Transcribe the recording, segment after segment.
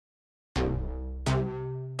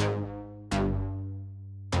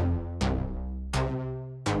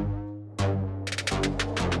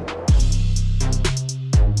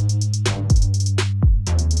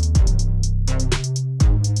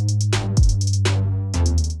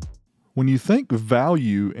When you think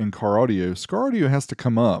value in car audio, Skar Audio has to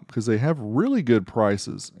come up because they have really good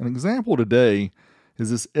prices. An example today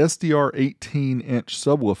is this SDR-18 inch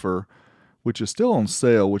subwoofer, which is still on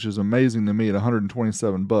sale, which is amazing to me at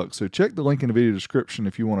 $127. So check the link in the video description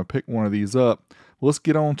if you want to pick one of these up. Let's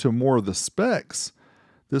get on to more of the specs.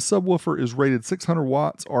 This subwoofer is rated 600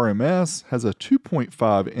 watts RMS, has a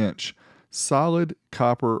 2.5 inch solid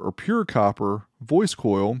copper or pure copper voice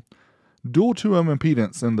coil, dual 2 ohm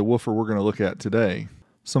impedance in the woofer we're going to look at today.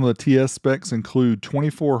 Some of the TS specs include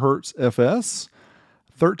 24 Hz FS,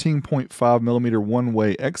 13.5 millimeter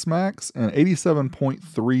one-way X-Max, and 87.3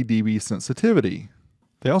 dB sensitivity.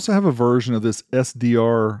 They also have a version of this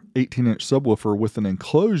SDR 18-inch subwoofer with an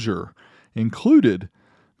enclosure included.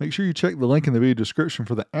 Make sure you check the link in the video description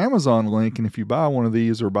for the Amazon link, and if you buy one of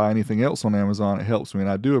these or buy anything else on Amazon, it helps me,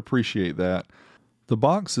 and I do appreciate that. The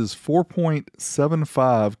box is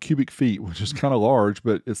 4.75 cubic feet, which is kind of large,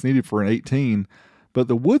 but it's needed for an 18. But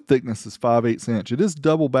the wood thickness is 5/8 inch. It is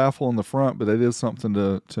double baffle in the front, but it is something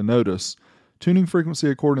to notice. Tuning frequency,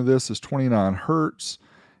 according to this, is 29 Hertz.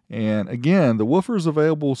 And again, the woofer is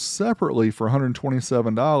available separately for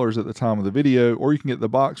 $127 at the time of the video, or you can get the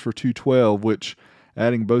box for $212, which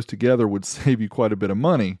adding both together would save you quite a bit of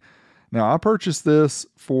money. Now, I purchased this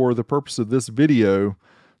for the purpose of this video,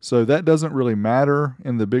 so that doesn't really matter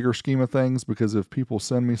in the bigger scheme of things, because if people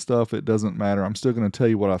send me stuff, it doesn't matter. I'm still going to tell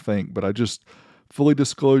you what I think, but I just, fully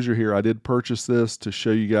disclosure here, I did purchase this to show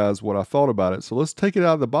you guys what I thought about it. So let's take it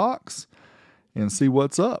out of the box and see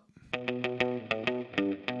what's up.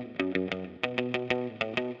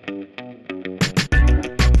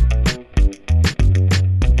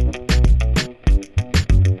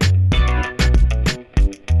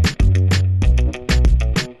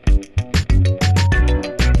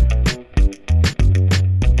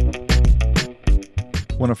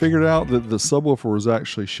 When I figured out that the subwoofer was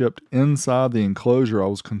actually shipped inside the enclosure, I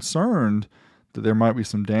was concerned that there might be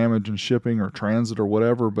some damage in shipping or transit or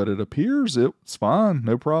whatever, but it appears it's fine,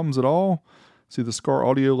 no problems at all. See the Skar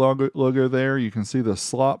Audio logo there? You can see the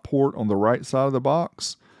slot port on the right side of the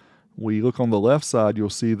box. We look on the left side,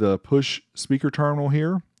 you'll see the push speaker terminal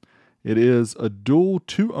here. It is a dual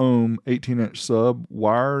 2 ohm 18-inch sub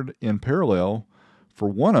wired in parallel for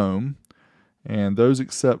 1 ohm. And those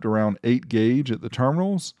accept around 8 gauge at the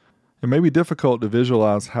terminals. It may be difficult to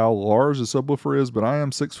visualize how large the subwoofer is, but I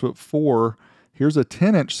am 6'4". Here's a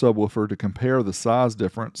 10-inch subwoofer to compare the size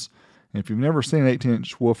difference. And if you've never seen an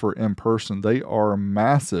 18-inch woofer in person, they are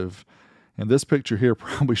massive. And this picture here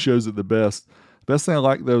probably shows it the best. The best thing I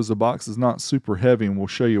like, though, is the box is not super heavy, and we'll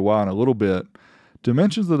show you why in a little bit.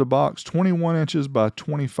 Dimensions of the box, 21 inches by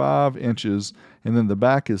 25 inches, and then the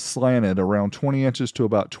back is slanted around 20 inches to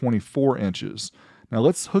about 24 inches. Now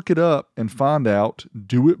let's hook it up and find out,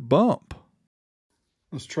 do it bump?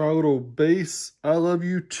 Let's try a little bass, I love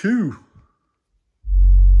you too.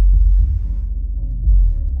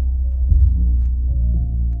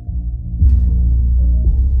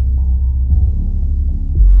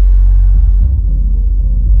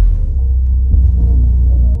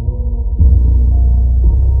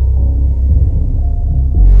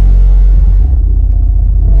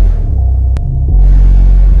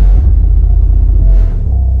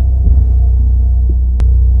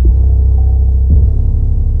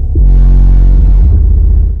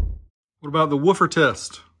 What about the woofer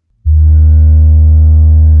test?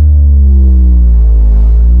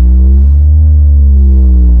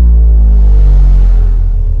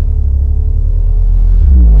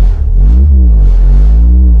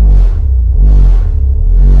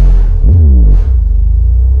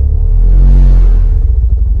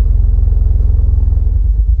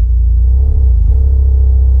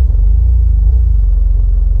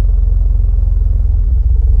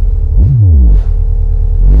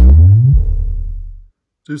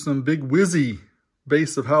 Do some big whizzy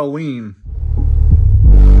bass of Halloween.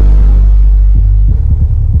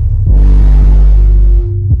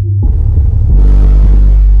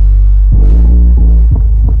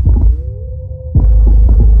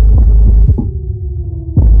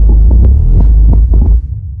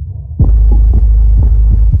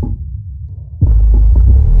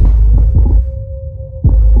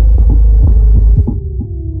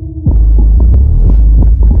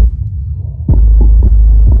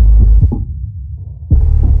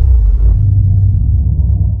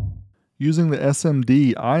 Using the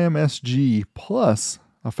SMD IMSG Plus,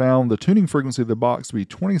 I found the tuning frequency of the box to be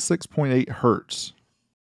 26.8 Hertz.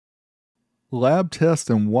 Lab test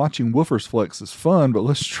and watching woofers flex is fun, but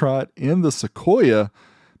let's try it in the Sequoia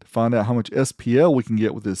to find out how much SPL we can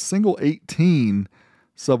get with this single 18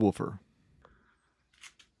 subwoofer.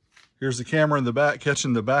 Here's the camera in the back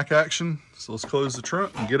catching the back action. So let's close the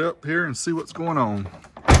trunk and get up here and see what's going on.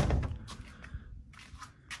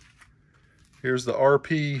 Here's the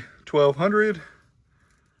RP 1200,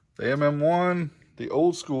 the MM1, the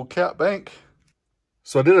old school cap bank.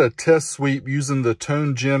 So I did a test sweep using the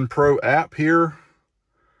ToneGen Pro app here,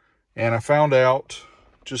 and I found out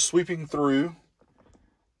just sweeping through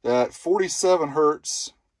that 47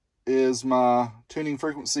 hertz is my tuning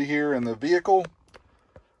frequency here in the vehicle.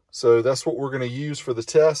 So that's what we're going to use for the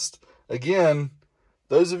test. Again,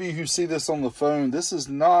 those of you who see this on the phone, this is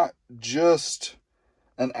not just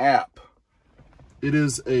an app. It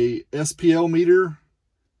is a SPL meter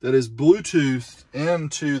that is Bluetoothed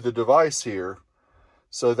into the device here.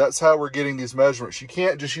 So that's how we're getting these measurements. You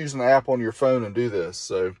can't just use an app on your phone and do this.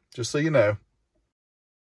 So just so you know.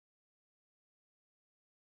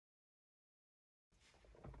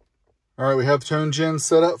 All right, we have ToneGen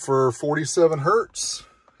set up for 47 hertz.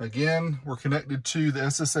 Again, we're connected to the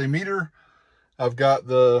SSA meter. I've got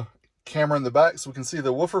the camera in the back so we can see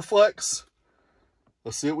the woofer flex.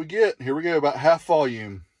 Let's see what we get. Here we go, about half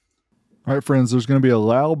volume. All right, friends, there's going to be a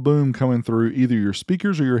loud boom coming through either your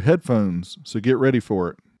speakers or your headphones, so get ready for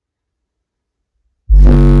it.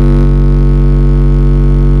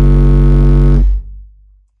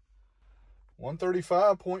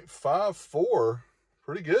 135.54,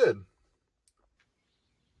 pretty good.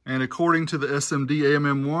 And according to the SMD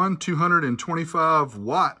AMM1, 225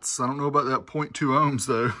 watts. I don't know about that 0.2 ohms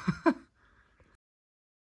though.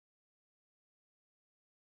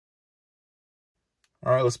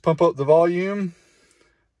 All right, let's pump up the volume.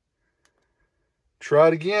 Try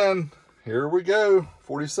it again. Here we go,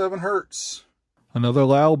 47 hertz. Another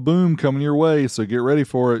loud boom coming your way, so get ready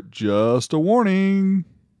for it. Just a warning.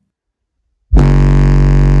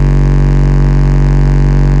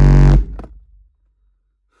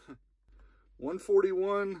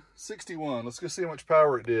 141.61. Let's go see how much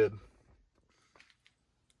power it did.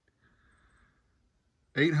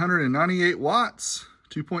 898 watts,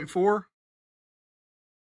 2.4.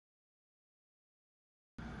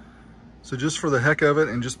 So just for the heck of it,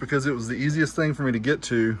 and just because it was the easiest thing for me to get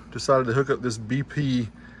to, decided to hook up this BP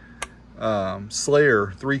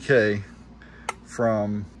Slayer 3K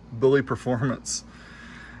from Bully Performance,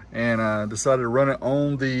 and decided to run it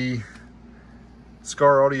on the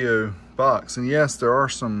Skar Audio box. And yes, there are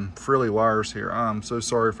some frilly wires here. I'm so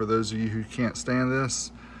sorry for those of you who can't stand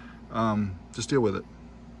this. Just deal with it.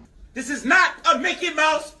 This is not a Mickey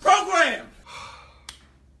Mouse program.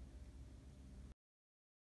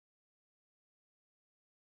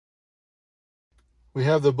 We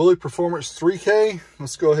have the Bully Performance 3K.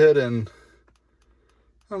 Let's go ahead and,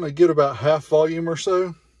 I'm gonna get about half volume or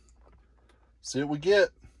so. See what we get.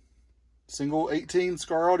 Single 18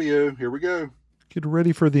 Skar Audio, here we go. Get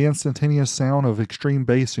ready for the instantaneous sound of extreme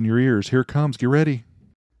bass in your ears. Here it comes, get ready.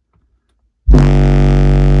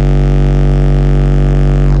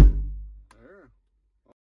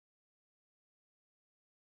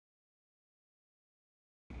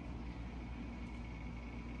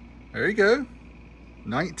 There you go.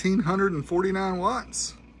 1949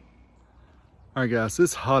 watts. All right, guys,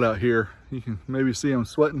 it's hot out here. You can maybe see I'm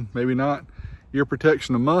sweating, maybe not. Ear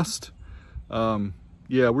protection a must.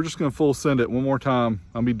 Yeah, we're just gonna full send it one more time.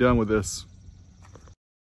 I'll be done with this.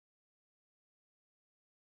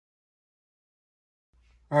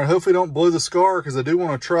 All right, hopefully don't blow the Skar, because I do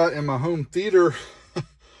want to try it in my home theater.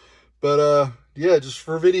 But yeah, just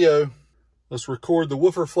for video, let's record the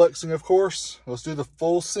woofer flexing, of course. Let's do the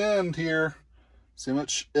full send here. See how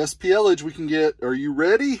much SPLage we can get. Are you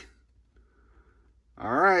ready?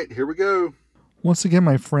 All right, here we go. Once again,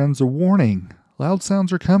 my friends, a warning. Loud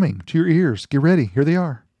sounds are coming to your ears. Get ready. Here they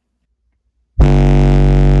are.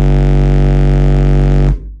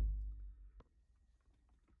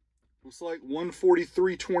 Looks like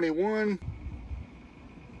 143.21.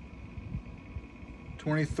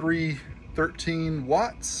 2313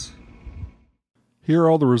 watts. Here are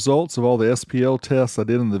all the results of all the SPL tests I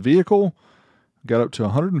did in the vehicle. Got up to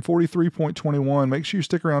 143.21. Make sure you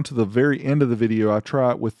stick around to the very end of the video. I try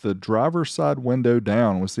it with the driver's side window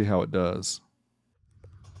down. We'll see how it does.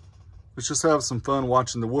 Let's just have some fun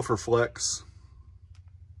watching the woofer flex.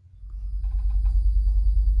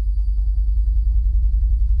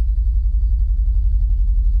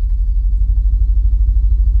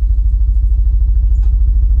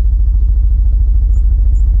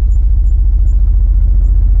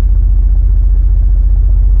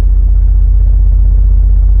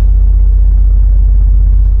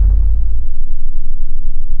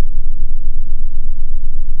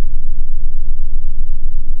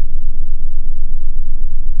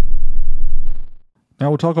 Now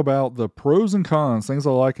we'll talk about the pros and cons, things I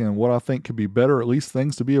like and what I think could be better, at least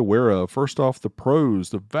things to be aware of. First off, the pros,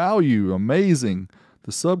 the value, amazing.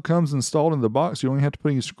 The sub comes installed in the box. You only have to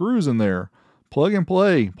put any screws in there. Plug and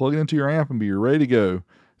play, plug it into your amp and be ready to go.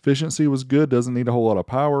 Efficiency was good, doesn't need a whole lot of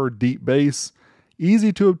power, deep bass.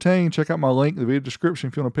 Easy to obtain. Check out my link in the video description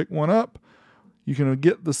if you want to pick one up. You can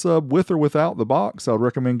get the sub with or without the box. I would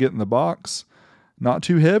recommend getting the box. Not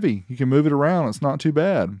too heavy. You can move it around. It's not too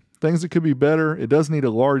bad. Things that could be better, it does need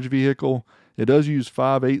a large vehicle. It does use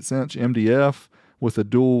 5/8" MDF with a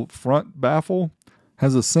dual front baffle.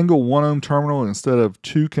 Has a single 1 ohm terminal instead of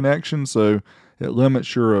 2 connections, so it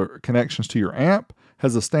limits your connections to your amp.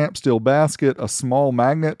 Has a stamp steel basket, a small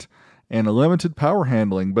magnet, and a limited power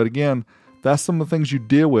handling. But again, that's some of the things you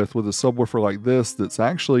deal with a subwoofer like this that's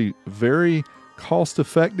actually very cost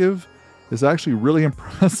effective. It's actually really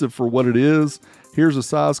impressive for what it is. Here's a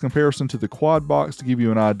size comparison to the quad box to give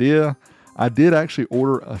you an idea. I did actually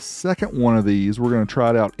order a second one of these. We're going to try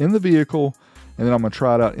it out in the vehicle, and then I'm going to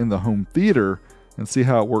try it out in the home theater and see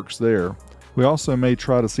how it works there. We also may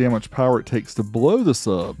try to see how much power it takes to blow the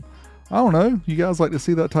sub. I don't know. You guys like to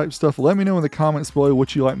see that type of stuff? Let me know in the comments below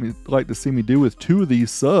what you like to see me do with 2 of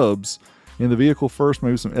these subs in the vehicle first.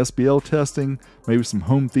 Maybe some SPL testing, maybe some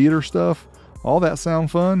home theater stuff. All that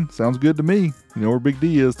sound fun? Sounds good to me. You know where Big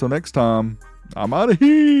D is. Till next time, I'm out of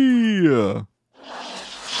here.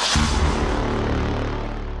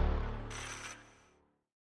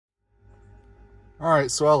 All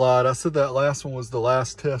right, so I lied. I said that last one was the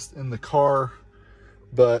last test in the car,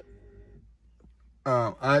 but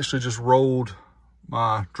I actually just rolled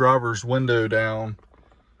my driver's window down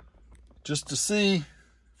just to see if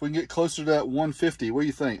we can get closer to that 150. What do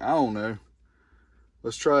you think? I don't know.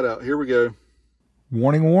 Let's try it out. Here we go.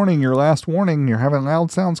 Warning, warning, your last warning. You're having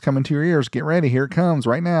loud sounds coming to your ears. Get ready. Here it comes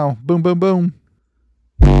right now. Boom, boom, boom.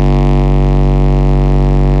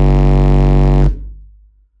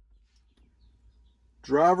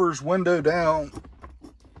 Driver's window down.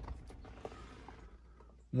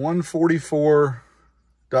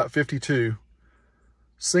 144.52.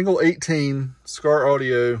 Single 18, Skar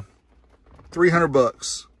Audio, 300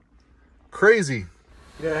 bucks. Crazy.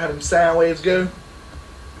 You know how them sound waves go?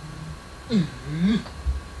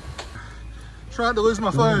 Tried to lose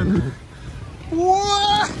my phone.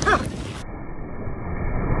 What?